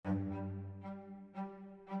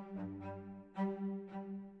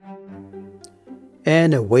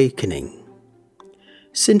An awakening.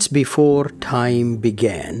 Since before time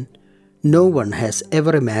began, no one has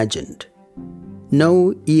ever imagined,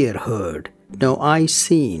 no ear heard, no eye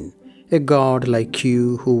seen, a God like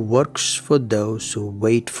you who works for those who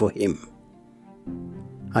wait for Him.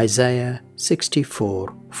 Isaiah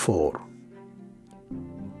 64:4.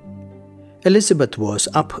 Elizabeth was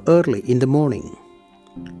up early in the morning.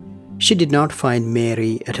 She did not find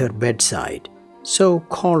Mary at her bedside, so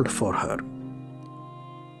called for her.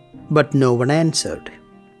 But no one answered.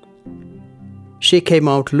 She came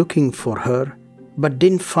out looking for her, but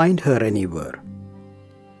didn't find her anywhere.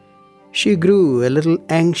 She grew a little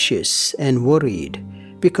anxious and worried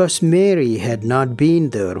because Mary had not been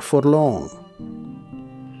there for long.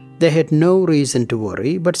 They had no reason to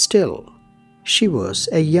worry, but still, she was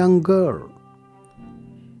a young girl.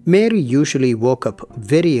 Mary usually woke up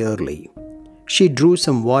very early. She drew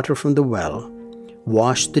some water from the well,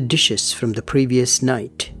 washed the dishes from the previous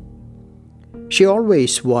night. She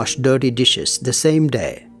always washed dirty dishes the same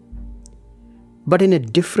day. But in a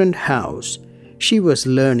different house, she was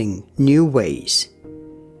learning new ways.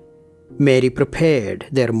 Mary prepared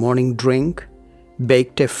their morning drink,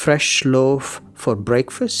 baked a fresh loaf for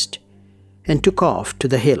breakfast, and took off to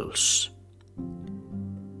the hills.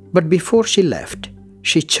 But before she left,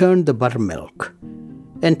 she churned the buttermilk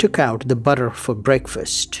and took out the butter for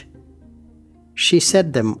breakfast. She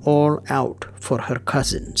set them all out for her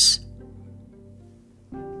cousins.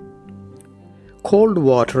 Cold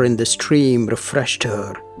water in the stream refreshed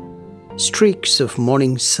her. Streaks of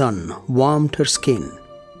morning sun warmed her skin.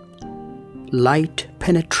 Light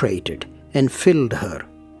penetrated and filled her.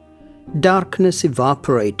 Darkness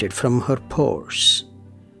evaporated from her pores,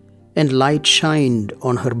 and light shined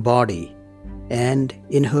on her body and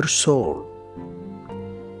in her soul.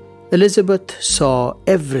 Elizabeth saw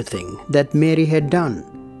everything that Mary had done.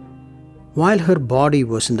 While her body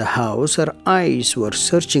was in the house, her eyes were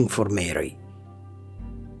searching for Mary.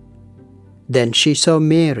 Then she saw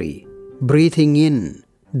Mary breathing in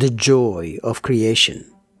the joy of creation.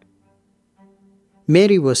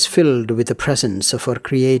 Mary was filled with the presence of her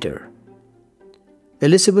Creator.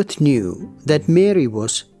 Elizabeth knew that Mary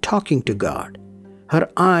was talking to God. Her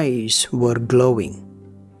eyes were glowing.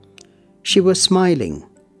 She was smiling.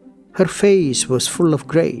 Her face was full of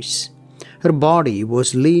grace. Her body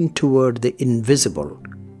was leaned toward the invisible,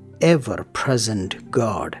 ever-present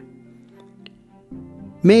God.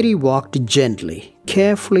 Mary walked gently,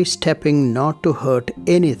 carefully stepping not to hurt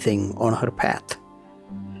anything on her path,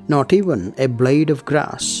 not even a blade of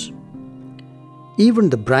grass. Even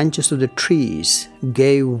the branches of the trees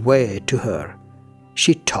gave way to her.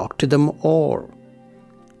 She talked to them all.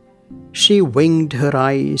 She winked her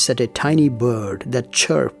eyes at a tiny bird that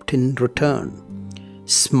chirped in return,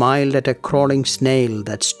 smiled at a crawling snail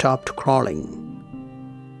that stopped crawling.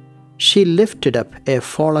 She lifted up a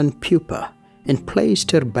fallen pupa and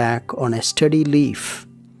placed her back on a sturdy leaf.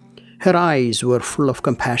 Her eyes were full of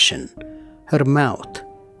compassion. Her mouth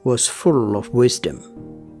was full of wisdom.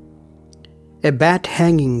 A bat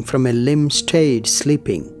hanging from a limb stayed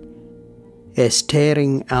sleeping. A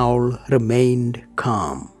staring owl remained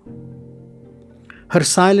calm. Her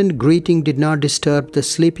silent greeting did not disturb the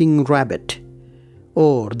sleeping rabbit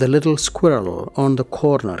or the little squirrel on the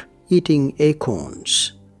corner eating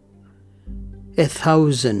acorns.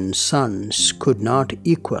 1,000 suns could not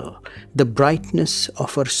equal the brightness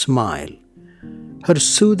of her smile. Her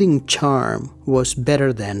soothing charm was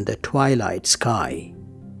better than the twilight sky.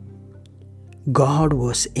 God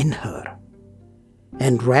was in her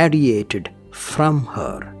and radiated from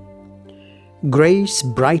her. Grace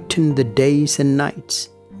brightened the days and nights.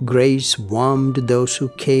 Grace warmed those who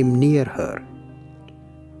came near her.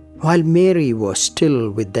 While Mary was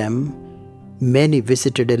still with them, many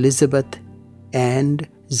visited Elizabeth and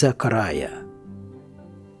Zachariah.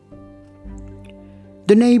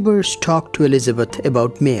 The neighbors talked to Elizabeth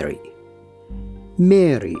about Mary.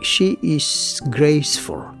 Mary, she is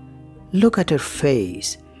graceful. Look at her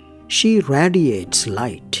face. She radiates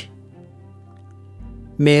light.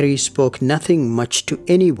 Mary spoke nothing much to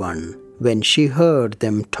anyone when she heard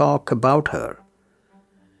them talk about her.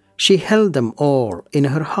 She held them all in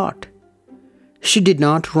her heart. She did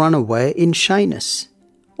not run away in shyness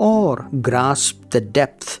or grasp the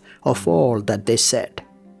depth of all that they said.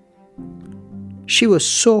 She was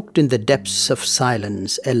soaked in the depths of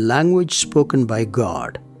silence, a language spoken by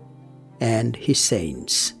God and His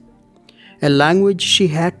saints, a language she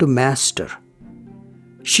had to master.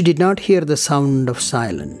 She did not hear the sound of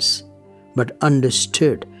silence, but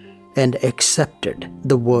understood and accepted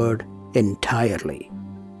the word entirely.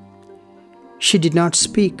 She did not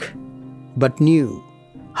speak, but knew,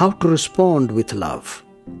 how to respond with love.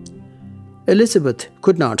 Elizabeth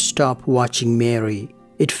could not stop watching Mary.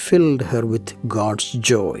 It filled her with God's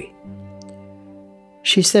joy.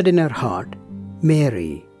 She said in her heart,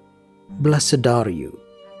 "Mary, blessed are you.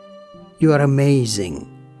 You are amazing.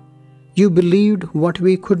 You believed what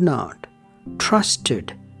we could not,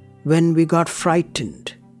 trusted when we got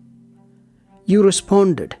frightened. You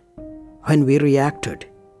responded when we reacted.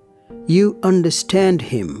 You understand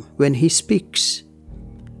Him when He speaks.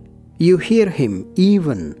 You hear Him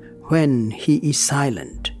even when He is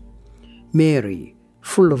silent. Mary,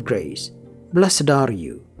 full of grace, blessed are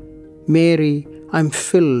you. Mary, I'm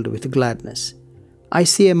filled with gladness. I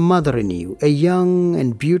see a mother in you, a young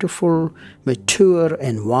and beautiful, mature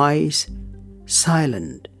and wise,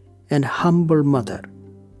 silent and humble mother."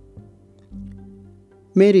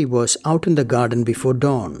 Mary was out in the garden before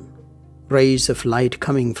dawn. Rays of light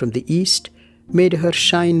coming from the east made her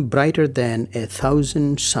shine brighter than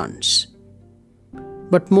 1,000 suns.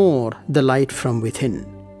 But more, the light from within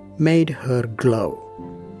made her glow,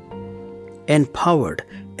 empowered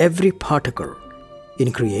every particle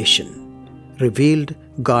in creation, revealed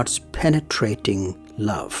God's penetrating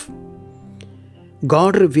love.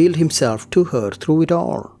 God revealed Himself to her through it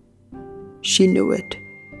all. She knew it,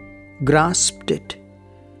 grasped it,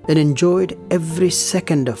 and enjoyed every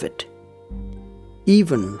second of it.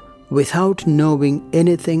 Even without knowing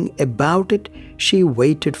anything about it, she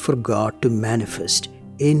waited for God to manifest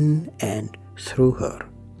in and through her.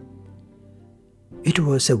 It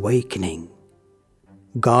was awakening.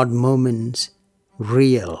 God moments,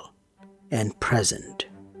 real and present.